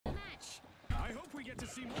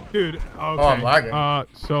Dude, okay. Oh, I'm lagging.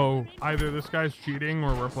 So either this guy's cheating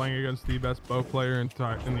or we're playing against the best bow player in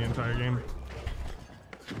the entire game.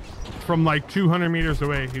 From like 200 meters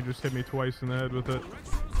away, he just hit me twice in the head with it.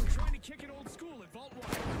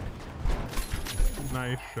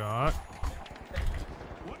 Nice shot.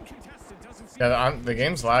 Yeah, the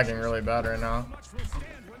game's lagging really bad right now.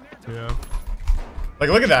 Yeah. Like,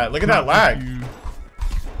 look at that. Look at that lag. Yeah.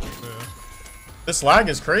 This lag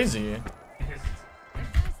is crazy.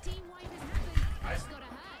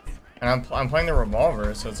 And I'm playing the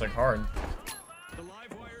revolver, so it's like hard.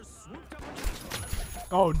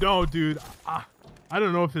 Oh no, dude! I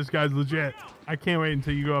don't know if this guy's legit. I can't wait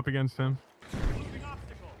until you go up against him.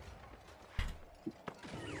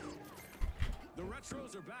 The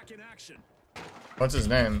retros are back in action. What's his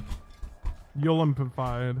name?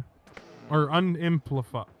 Unimplied, or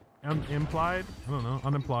unimplied? Unimplied? I don't know.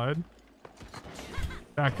 Unimplied.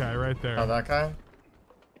 That guy right there. Oh, that guy?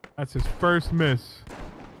 That's his first miss.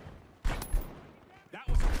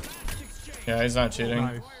 Yeah, he's not cheating.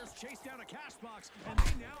 Nice.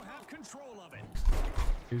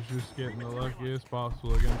 He's just getting the luckiest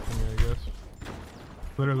possible against me, I guess.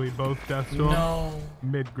 Literally both deaths to him. No.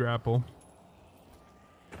 Mid grapple.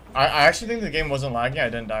 I actually think the game wasn't lagging. I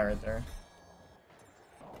didn't die right there.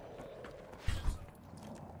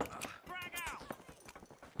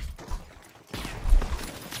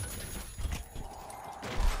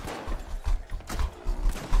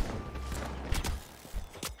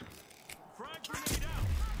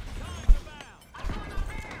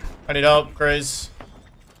 I need help, Grace.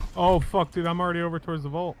 Oh fuck, dude! I'm already over towards the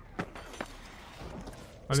vault.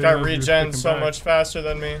 This guy regens so much faster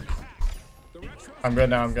than me. I'm good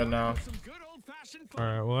now. I'm good now. All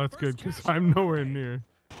right, well that's good because I'm nowhere near.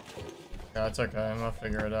 Yeah, it's okay. I'm gonna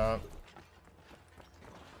figure it out.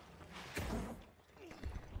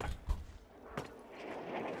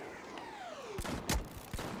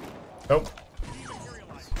 Nope.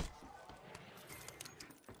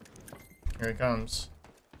 Here he comes.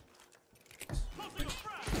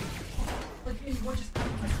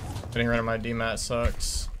 Getting rid of my DMAT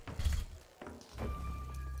sucks.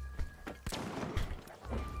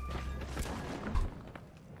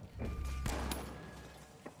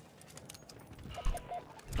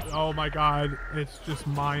 Oh my god, it's just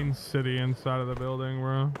Mine City inside of the building,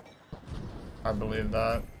 bro. I believe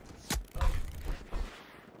that.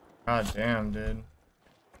 God damn, dude.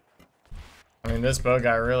 I mean, this bow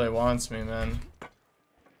guy really wants me, man.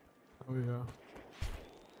 Oh yeah.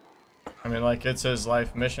 I mean, like, it's his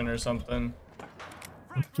life mission or something.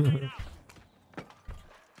 Oh,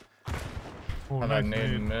 How nice that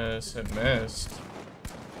nade nade. miss? It missed.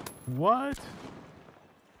 What?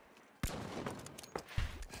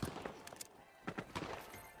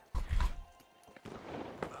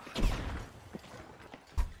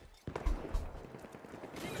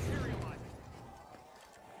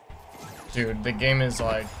 Dude, the game is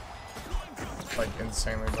like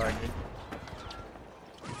insanely laggy.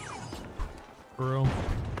 For real?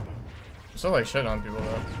 I'm still like shitting on people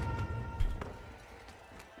though.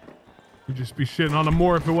 You'd just be shitting on them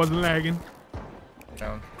more if it wasn't lagging.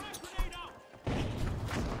 Down.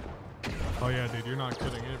 Oh yeah, dude, you're not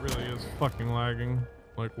kidding. It really is fucking lagging.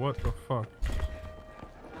 Like, what the fuck?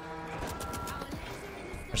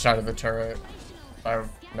 I shot at the turret. I've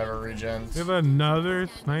never regens. We have another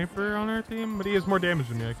sniper on our team, but he has more damage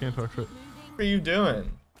than me. I can't talk shit. What are you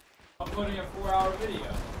doing? Uploading a 4-hour video.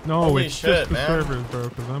 No, Holy it's shit, just the man. servers, bro,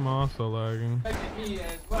 because I'm also lagging. Affected me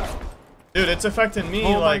as well. Dude, it's affecting me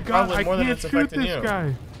Oh like my god, probably more I than can't it's shoot affecting this you.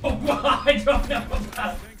 guy. Oh, I don't know about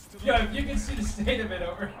that. Yo, if you can see the state of it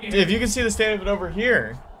over here. Dude, if you can see the state of it over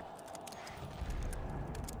here.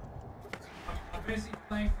 I'm basically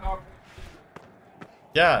playing Power.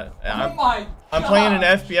 Yeah, Oh my I'm playing an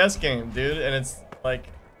God. FPS game, dude, and it's like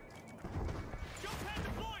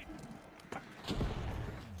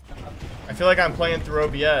I feel like I'm playing through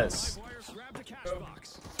OBS.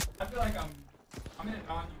 I feel like I'm in a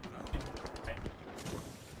non.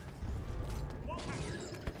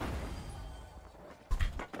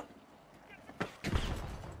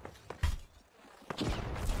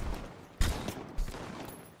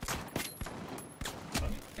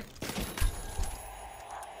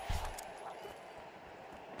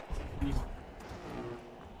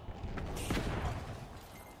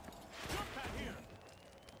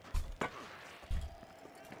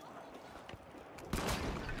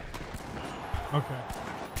 Okay.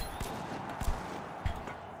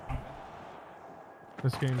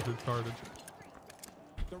 This game's retarded.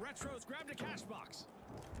 The retros grabbed a cash box.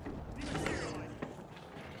 We've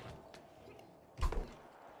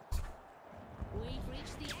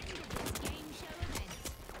reached the end of this game show.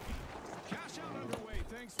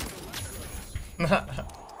 Oh,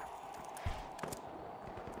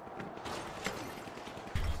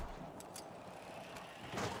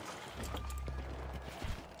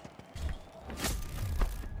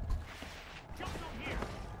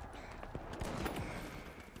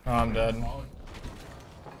 I'm dead.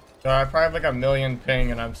 So I probably have like a million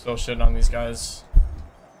ping and I'm still shitting on these guys.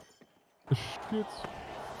 The shit's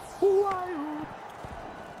wild.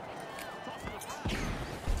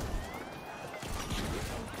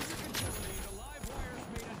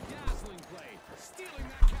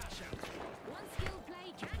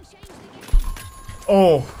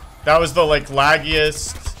 Oh, that was the like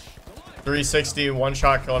laggiest 360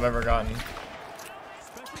 one-shot kill I've ever gotten.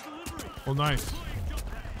 Well, nice.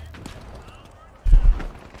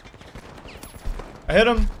 I hit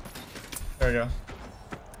him. There we go.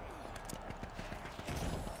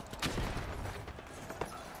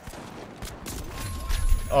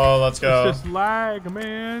 Oh, let's go. It's just lag,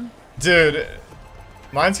 man. Dude,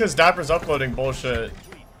 mine's because Dapper's uploading bullshit.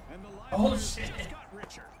 Oh shit.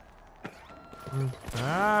 What's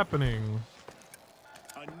happening?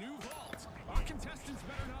 A new vault. Our contestants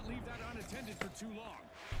better not leave that unattended for too long.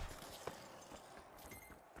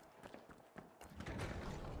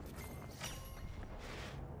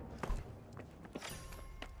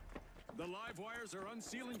 The live wires are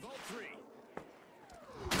unsealing Vault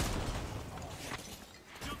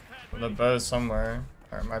 3. The bow's somewhere.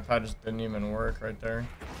 Alright, my pad just didn't even work right there.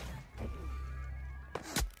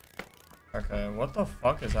 Okay, what the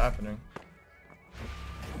fuck is happening?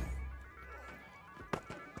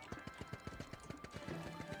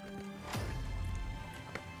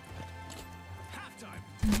 Halftime.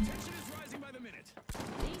 Tension is rising by the minute.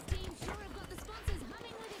 These teams sure have got the sponsors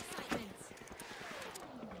humming with excitement.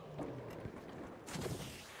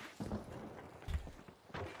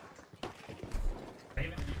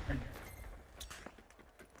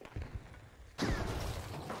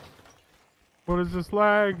 What is this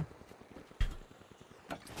lag?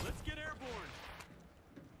 Let's get airborne.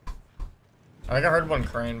 I think I heard one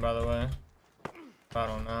crane, by the way. I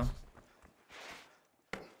don't know.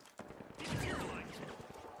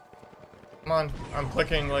 Come on, I'm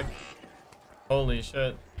clicking like... Holy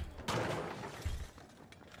shit.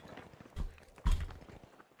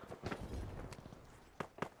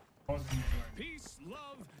 Peace,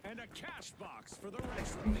 love, and a cash box for the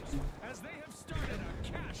Retros as they have started a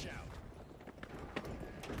cash out.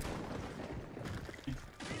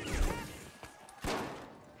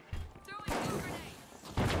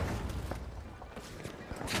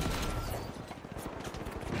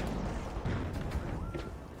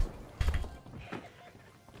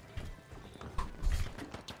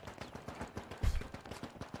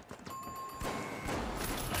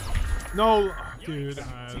 No, dude. Team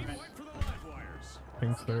went for the live wires.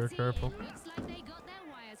 Thinks they're careful. Looks like they got their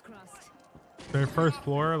wires crossed. Their first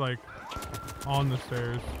floor, like, on the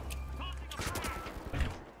stairs.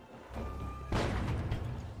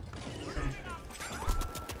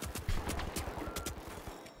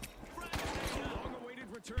 Long-awaited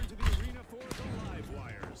return to the arena for the live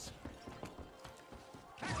wires.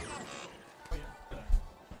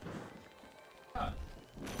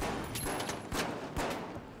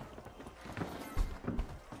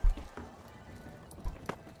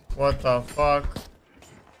 What the fuck?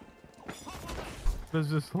 Does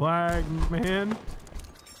this lag, man?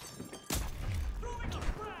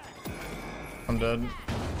 I'm dead.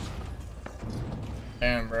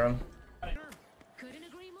 Damn, bro. Couldn't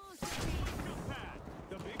agree more.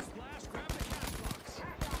 The big splash grabbed the cash box.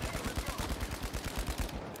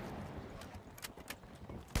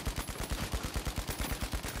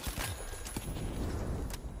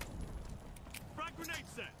 Frag grenade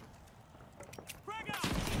set. Frag out.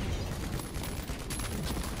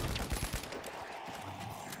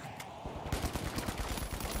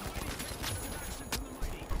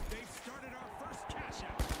 They've started our first cash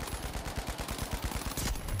out.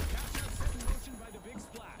 Cash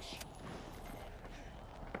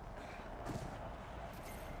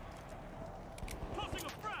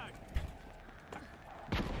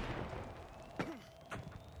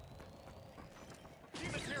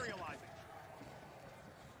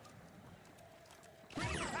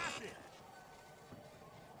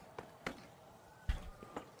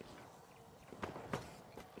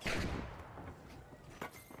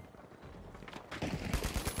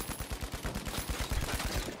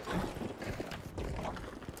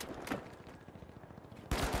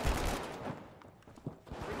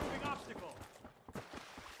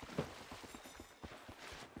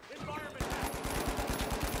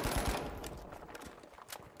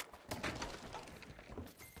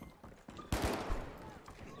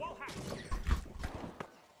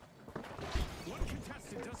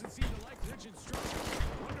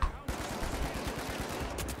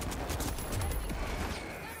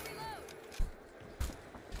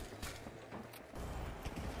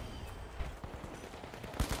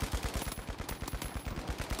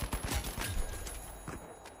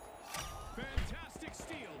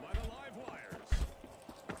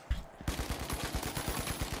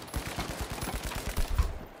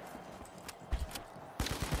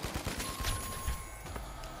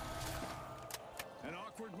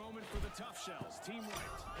team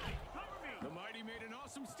wiped. The Mighty made an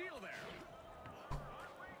awesome steal there.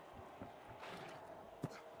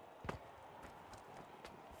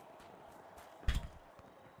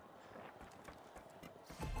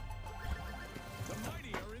 The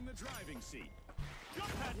Mighty are in the driving seat. Jump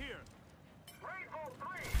pad here.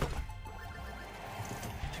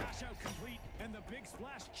 Cash out complete, and the big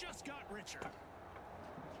splash just got richer.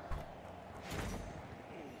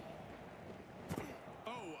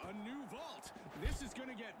 Oh, a new vault. This is going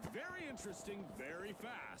to get very interesting very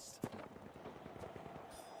fast.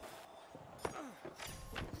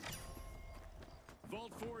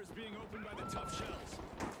 Vault 4 is being opened by the tough shells.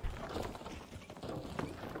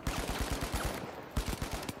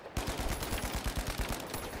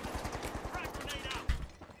 Frag grenade out.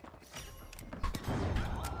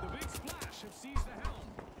 The big splash have seized the helm.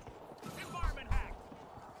 Environment hack.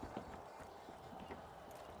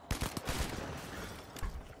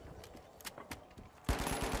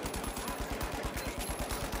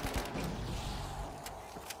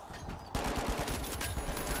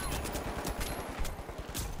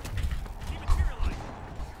 Dematerialize.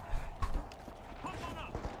 Pump on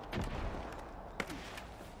up.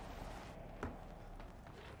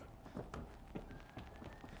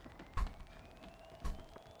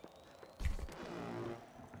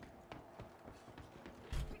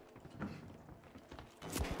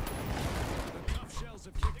 The tough shells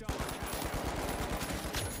have kicked off.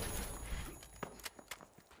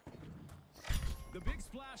 The big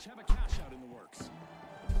splash have a cash out in the works.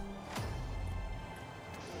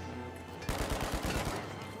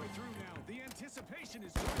 Halfway through now, the anticipation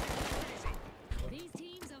is just crazy. These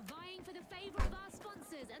teams are vying for the favor of our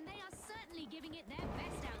sponsors, and they are certainly giving it their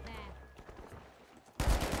best out there.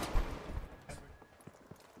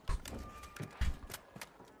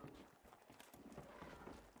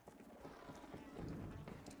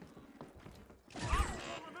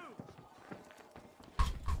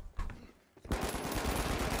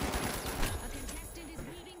 A contestant is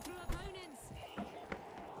weaving through opponents.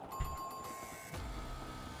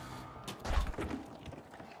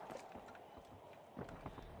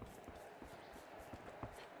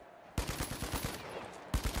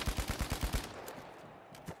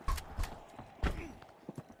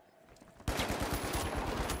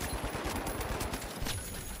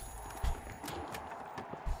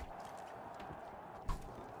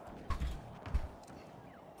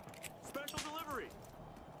 Special delivery.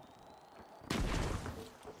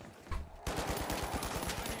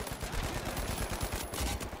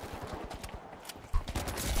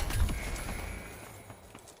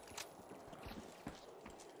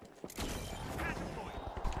 Catch point.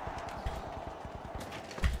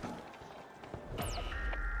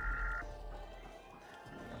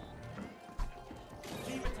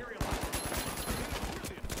 Dematerialize.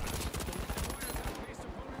 Brilliant. The Warriors outpaced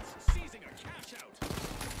opponents, seizing a cash out.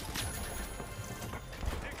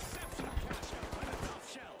 Exceptional cash out by the tough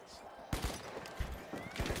shells.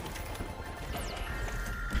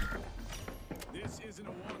 This isn't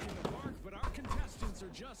a walk in the park, but our contestants are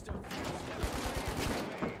just a few steps away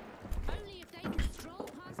from fame. Only if they can stroll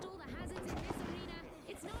past all the hazards in this arena.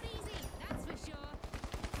 It's not easy, that's for sure.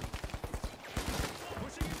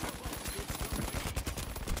 Pushing into the vault, it's the Mighty.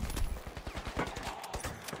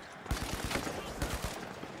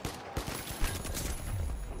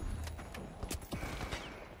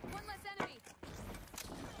 One less enemy.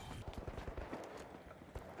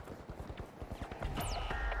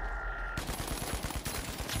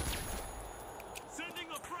 Sending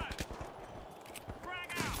a frag.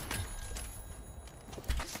 Frag out.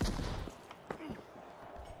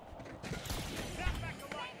 Snap back to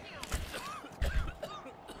life.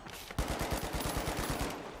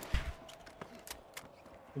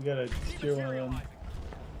 We gotta steer one of them. Dematerializing.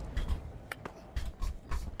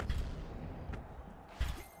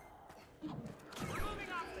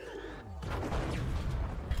 Removing options.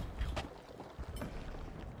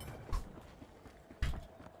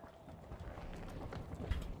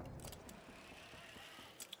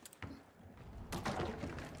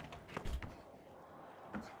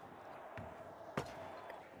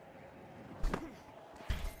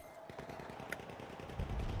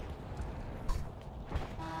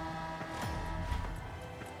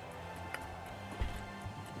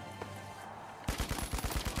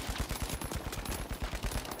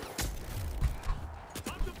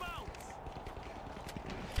 Time to bounce.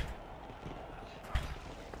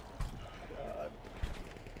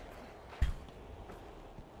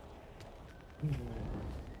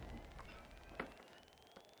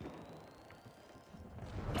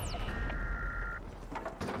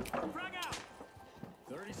 Frag out.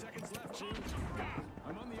 30 seconds left, June.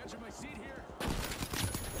 I'm on the edge of my seat here.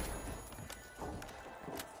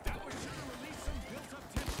 That was sure to release some built-up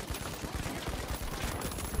tension.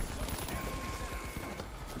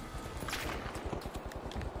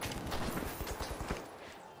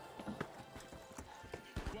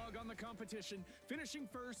 Plug on the competition, finishing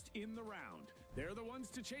first in the round. They're the ones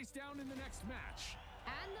to chase down in the next match.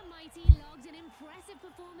 And the Mighty logged an impressive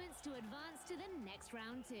performance to advance to the next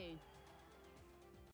round too.